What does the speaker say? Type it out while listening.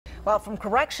Well, from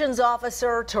corrections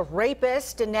officer to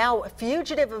rapist and now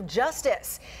fugitive of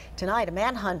justice. Tonight, a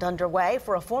manhunt underway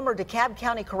for a former DeKalb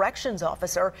County corrections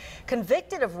officer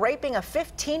convicted of raping a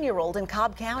 15-year-old in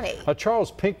Cobb County. Charles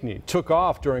Pinckney took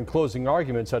off during closing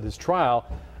arguments at his trial.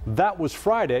 That was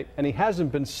Friday, and he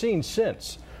hasn't been seen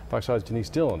since. Fox 5's Denise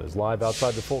Dillon is live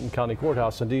outside the Fulton County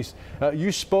Courthouse. And Denise,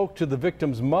 you spoke to the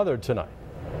victim's mother tonight.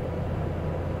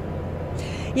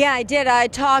 Yeah, I did. I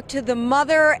talked to the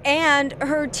mother and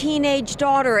her teenage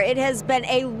daughter. It has been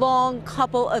a long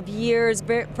couple of years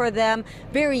for them.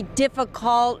 Very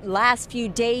difficult last few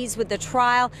days with the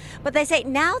trial. But they say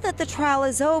now that the trial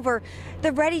is over,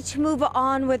 they're ready to move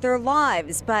on with their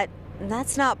lives. But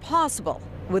that's not possible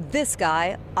with this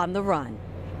guy on the run.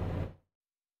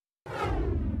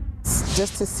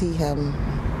 Just to see him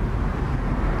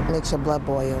makes your blood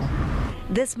boil.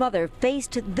 This mother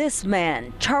faced this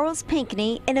man, Charles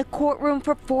Pinckney, in a courtroom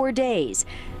for 4 days.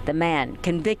 The man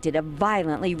convicted of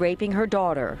violently raping her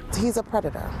daughter. He's a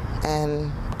predator,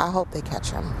 and I hope they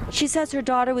catch him. She says her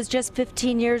daughter was just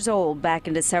 15 years old back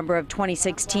in December of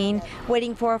 2016,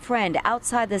 waiting for a friend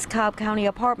outside this Cobb County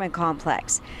apartment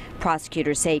complex.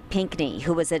 Prosecutors say Pinckney,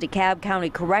 who was a DeKalb County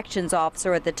corrections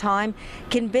officer at the time,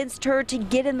 convinced her to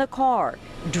get in the car,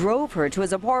 drove her to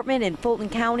his apartment in Fulton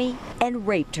County, and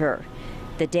raped her.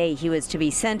 The day he was to be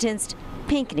sentenced,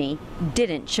 Pinckney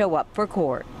didn't show up for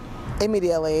court.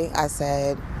 Immediately, I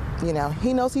said, you know,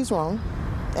 he knows he's wrong,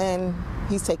 and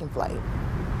he's taking flight.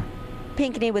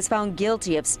 Pinckney was found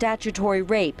guilty of statutory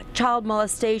rape, child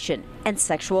molestation, and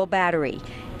sexual battery.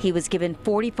 He was given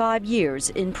 45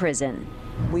 years in prison.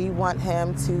 We want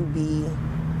him to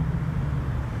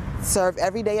serve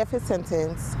every day of his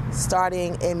sentence,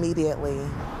 starting immediately.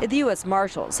 The U.S.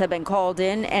 Marshals have been called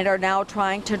in and are now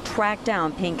trying to track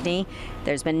down Pinckney.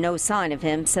 There's been no sign of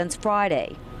him since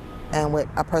Friday. And with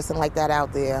a person like that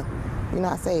out there, you're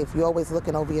not safe. You're always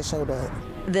looking over your shoulder.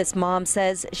 This mom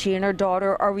says she and her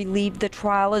daughter are relieved the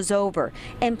trial is over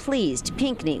and pleased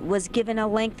Pinckney was given a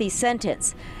lengthy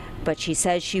sentence. But she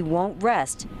says she won't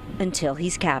rest until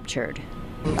he's captured.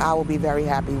 I will be very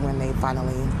happy when they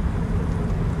finally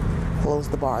close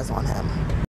the bars on him.